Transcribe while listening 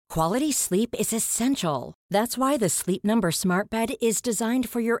Quality sleep is essential. That's why the Sleep Number Smart Bed is designed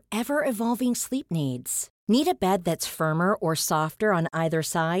for your ever-evolving sleep needs. Need a bed that's firmer or softer on either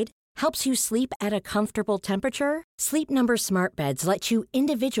side? Helps you sleep at a comfortable temperature? Sleep Number Smart Beds let you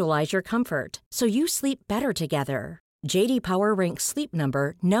individualize your comfort, so you sleep better together. J.D. Power ranks Sleep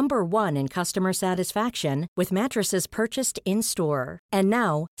Number number 1 in customer satisfaction with mattresses purchased in-store. And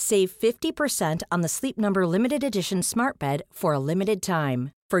now, save 50% on the Sleep Number Limited Edition Smart Bed for a limited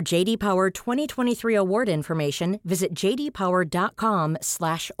time. For J.D. Power 2023 award information, visit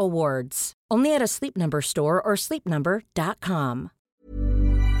jdpower.com/awards. Only at a Sleep Number store or sleepnumber.com.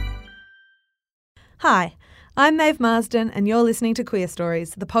 Hi, I'm Maeve Marsden and you're listening to Queer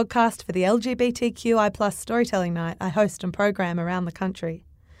Stories, the podcast for the LGBTQI+ storytelling night I host and program around the country.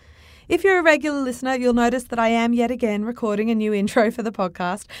 If you're a regular listener, you'll notice that I am yet again recording a new intro for the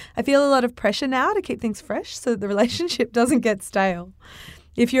podcast. I feel a lot of pressure now to keep things fresh so that the relationship doesn't get stale.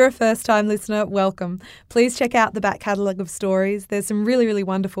 If you're a first-time listener, welcome. Please check out the back catalogue of stories. There's some really, really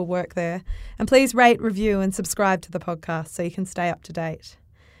wonderful work there. And please rate, review and subscribe to the podcast so you can stay up to date.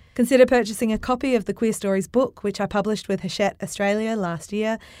 Consider purchasing a copy of the Queer Stories book, which I published with Hachette Australia last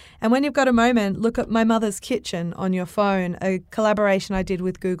year. And when you've got a moment, look at My Mother's Kitchen on your phone, a collaboration I did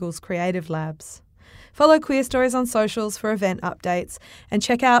with Google's Creative Labs. Follow Queer Stories on socials for event updates and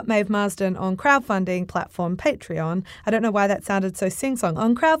check out Maeve Marsden on crowdfunding platform Patreon. I don't know why that sounded so sing-song.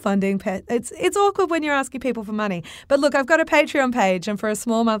 On crowdfunding, it's awkward when you're asking people for money. But look, I've got a Patreon page and for a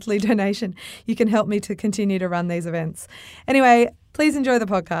small monthly donation, you can help me to continue to run these events. Anyway, please enjoy the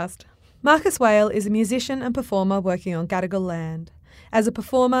podcast. Marcus Whale is a musician and performer working on Gadigal land. As a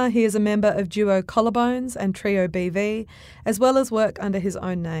performer, he is a member of duo Collarbones and trio BV, as well as work under his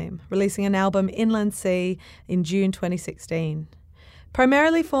own name, releasing an album Inland Sea in June 2016.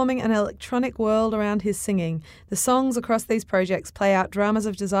 Primarily forming an electronic world around his singing, the songs across these projects play out dramas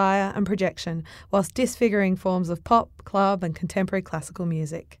of desire and projection, whilst disfiguring forms of pop, club and contemporary classical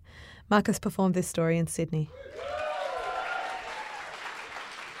music. Marcus performed this story in Sydney.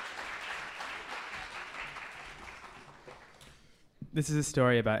 This is a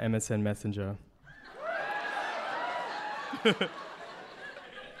story about MSN Messenger.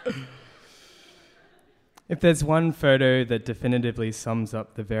 If there's one photo that definitively sums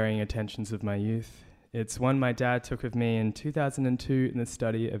up the varying attentions of my youth, it's one my dad took of me in 2002 in the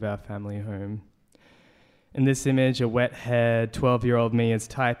study of our family home. In this image, a wet-haired 12-year-old me is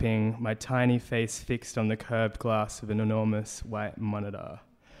typing, my tiny face fixed on the curved glass of an enormous white monitor.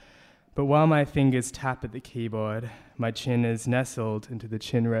 But while my fingers tap at the keyboard, my chin is nestled into the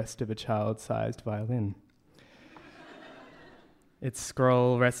chin rest of a child-sized violin. Its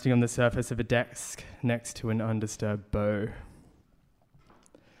scroll resting on the surface of a desk next to an undisturbed bow.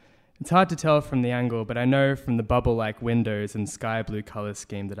 It's hard to tell from the angle, but I know from the bubble-like windows and sky blue color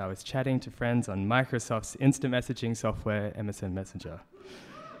scheme that I was chatting to friends on Microsoft's instant messaging software, MSN Messenger.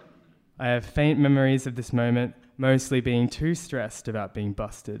 I have faint memories of this moment, mostly being too stressed about being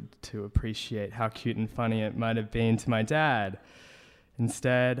busted to appreciate how cute and funny it might have been to my dad.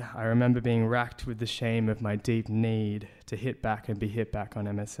 Instead, I remember being racked with the shame of my deep need to hit back and be hit back on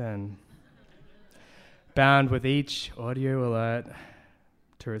MSN. Bound with each audio alert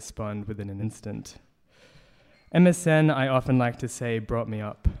to respond within an instant. MSN, I often like to say, brought me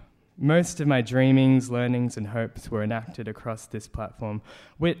up. Most of my dreamings, learnings, and hopes were enacted across this platform,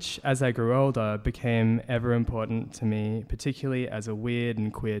 which, as I grew older, became ever important to me, particularly as a weird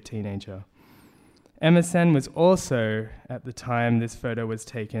and queer teenager. MSN was also, at the time this photo was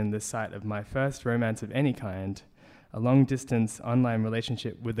taken, the site of my first romance of any kind, a long-distance online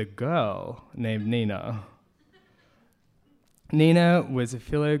relationship with a girl named Nina. Nina was a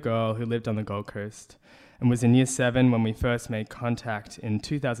philo girl who lived on the Gold Coast, and was in Year 7 when we first made contact in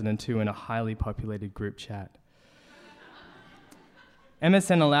 2002 in a highly populated group chat.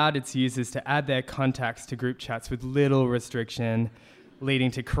 MSN allowed its users to add their contacts to group chats with little restriction,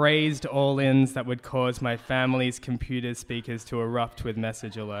 leading to crazed all-ins that would cause my family's computer speakers to erupt with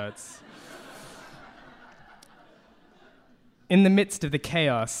message alerts. In the midst of the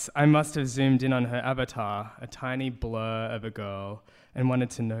chaos, I must have zoomed in on her avatar, a tiny blur of a girl, and wanted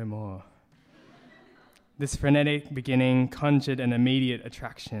to know more. This frenetic beginning conjured an immediate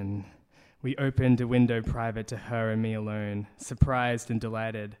attraction. We opened a window private to her and me alone, surprised and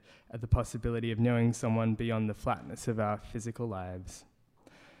delighted at the possibility of knowing someone beyond the flatness of our physical lives.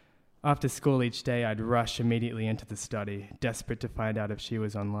 After school each day, I'd rush immediately into the study, desperate to find out if she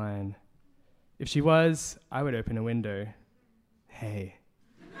was online. If she was, I would open a window. Hey.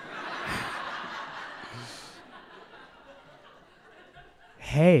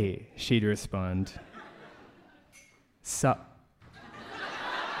 Hey, she'd respond. Sup.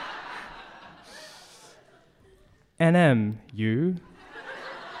 NM, you?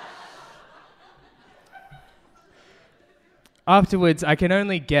 Afterwards, I can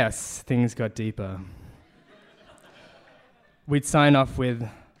only guess things got deeper. We'd sign off with,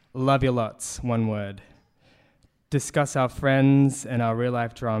 love you lots, one word. Discuss our friends and our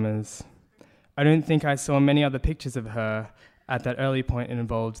real-life dramas. I don't think I saw many other pictures of her. At that early point, it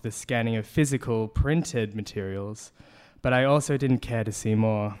involved the scanning of physical, printed materials, but I also didn't care to see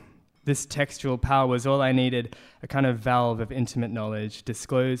more. This textual power was all I needed, a kind of valve of intimate knowledge,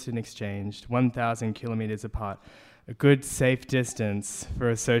 disclosed and exchanged, 1,000 kilometers apart, a good, safe distance for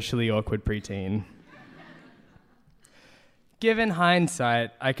a socially awkward preteen. Given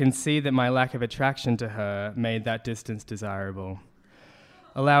hindsight, I can see that my lack of attraction to her made that distance desirable,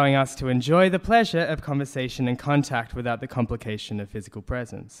 allowing us to enjoy the pleasure of conversation and contact without the complication of physical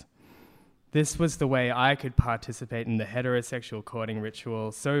presence. This was the way I could participate in the heterosexual courting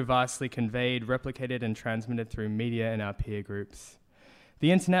ritual, so vastly conveyed, replicated, and transmitted through media and our peer groups.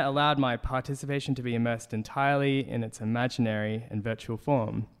 The internet allowed my participation to be immersed entirely in its imaginary and virtual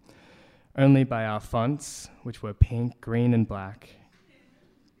form. Only by our fonts, which were pink, green, and black,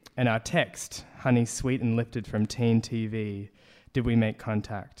 and our text, honey sweet and lifted from teen TV, did we make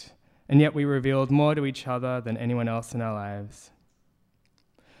contact. And yet we revealed more to each other than anyone else in our lives.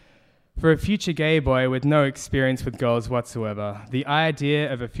 For a future gay boy with no experience with girls whatsoever, the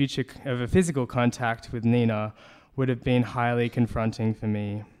idea of a physical contact with Nina would have been highly confronting for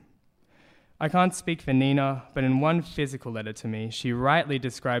me. I can't speak for Nina, but in one physical letter to me, she rightly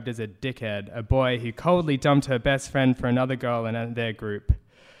described as a dickhead, a boy who coldly dumped her best friend for another girl in their group.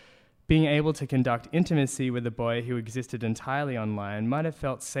 Being able to conduct intimacy with a boy who existed entirely online might have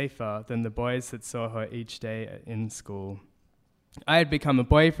felt safer than the boys that saw her each day in school. I had become a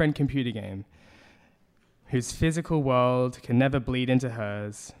boyfriend computer game, whose physical world could never bleed into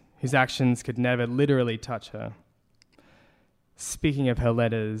hers, whose actions could never literally touch her. Speaking of her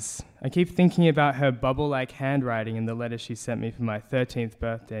letters, I keep thinking about her bubble-like handwriting in the letter she sent me for my 13th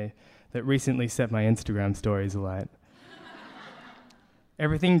birthday that recently set my Instagram stories alight.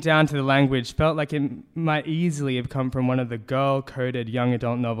 Everything down to the language felt like it might easily have come from one of the girl-coded young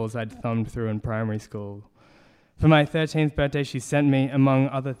adult novels I'd thumbed through in primary school. For my 13th birthday, she sent me, among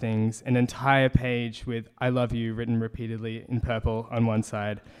other things, an entire page with I love you written repeatedly in purple on one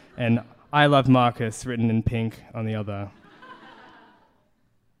side and I love Marcus written in pink on the other.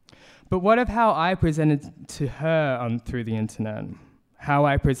 But what of how I presented to her through the internet? How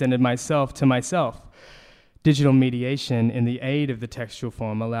I presented myself to myself? Digital mediation in the aid of the textual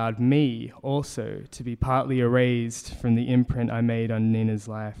form allowed me also to be partly erased from the imprint I made on Nina's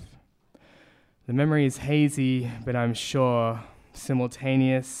life. The memory is hazy, but I'm sure,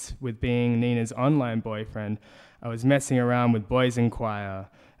 simultaneous with being Nina's online boyfriend, I was messing around with boys in choir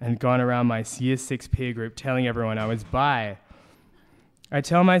and gone around my year 6 peer group telling everyone I was bi. I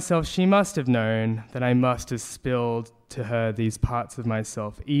tell myself she must have known that I must have spilled to her these parts of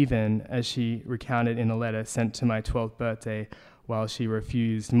myself, even as she recounted in a letter sent to my 12th birthday while she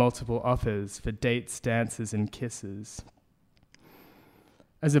refused multiple offers for dates, dances, and kisses.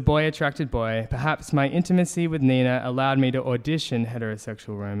 As a boy-attracted boy, perhaps my intimacy with Nina allowed me to audition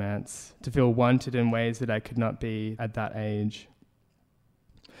heterosexual romance, to feel wanted in ways that I could not be at that age.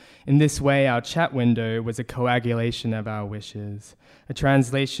 In this way, our chat window was a coagulation of our wishes, a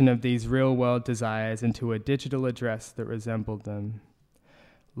translation of these real-world desires into a digital address that resembled them.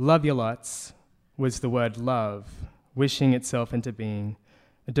 Love you lots was the word love, wishing itself into being,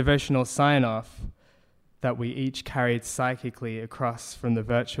 a devotional sign-off that we each carried psychically across from the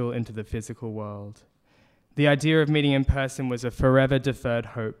virtual into the physical world. The idea of meeting in person was a forever deferred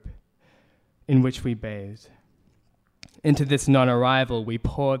hope in which we bathed. Into this non-arrival, we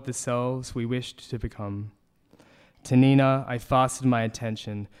poured the selves we wished to become. To Nina, I fasted my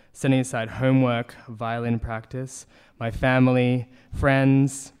attention, setting aside homework, violin practice, my family,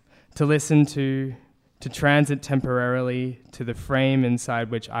 friends, to listen to transit temporarily to the frame inside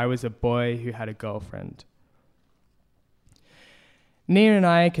which I was a boy who had a girlfriend. Nina and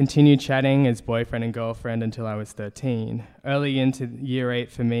I continued chatting as boyfriend and girlfriend until I was 13, early into year 8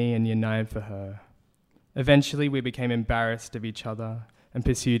 for me and year 9 for her. Eventually, we became embarrassed of each other and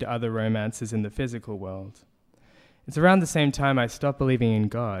pursued other romances in the physical world. It's around the same time I stopped believing in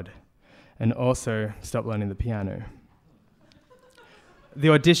God and also stopped learning the piano. The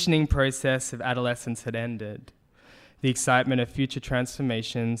auditioning process of adolescence had ended. The excitement of future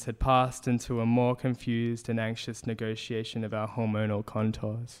transformations had passed into a more confused and anxious negotiation of our hormonal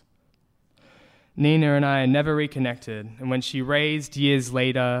contours. Nina and I never reconnected, and when she raised years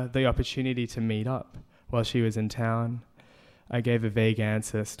later the opportunity to meet up while she was in town, I gave a vague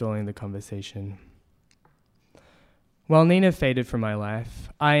answer, stalling the conversation. While Nina faded from my life,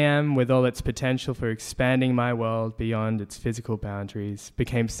 I Am, with all its potential for expanding my world beyond its physical boundaries,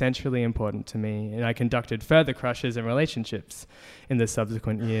 became centrally important to me, and I conducted further crushes and relationships in the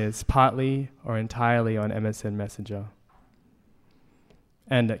subsequent years, partly or entirely on MSN Messenger.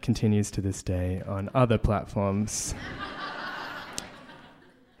 And it continues to this day on other platforms.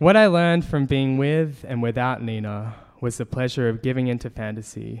 What I learned from being with and without Nina was the pleasure of giving into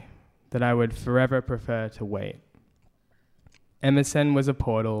fantasy that I would forever prefer to wait. MSN was a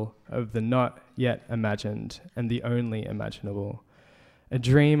portal of the not yet imagined and the only imaginable, a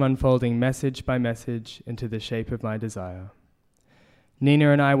dream unfolding message by message into the shape of my desire. Nina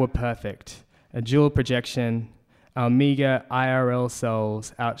and I were perfect, a dual projection, our meager IRL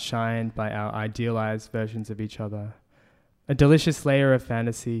selves outshined by our idealized versions of each other, a delicious layer of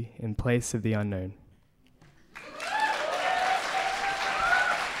fantasy in place of the unknown.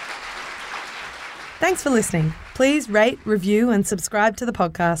 Thanks for listening. Please rate, review and subscribe to the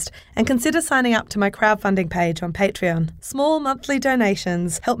podcast and consider signing up to my crowdfunding page on Patreon. Small monthly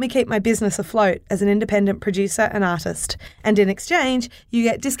donations help me keep my business afloat as an independent producer and artist. And in exchange, you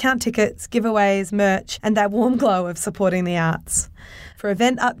get discount tickets, giveaways, merch and that warm glow of supporting the arts. For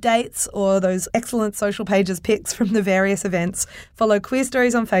event updates or those excellent social pages pics from the various events, follow Queer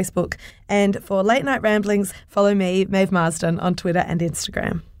Stories on Facebook. And for late night ramblings, follow me, Maeve Marsden, on Twitter and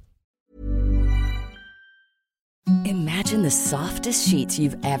Instagram. Imagine the softest sheets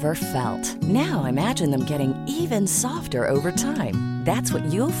you've ever felt. Now imagine them getting even softer over time. That's what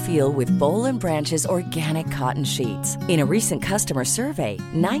you'll feel with Boll & Branch's organic cotton sheets. In a recent customer survey,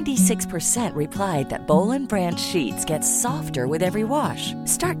 96% replied that Boll & Branch sheets get softer with every wash.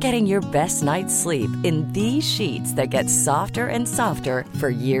 Start getting your best night's sleep in these sheets that get softer and softer for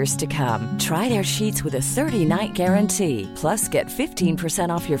years to come. Try their sheets with a 30-night guarantee. Plus, get 15%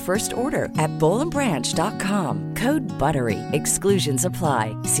 off your first order at bollandbranch.com. Code BUTTERY. Exclusions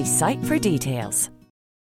apply. See site for details.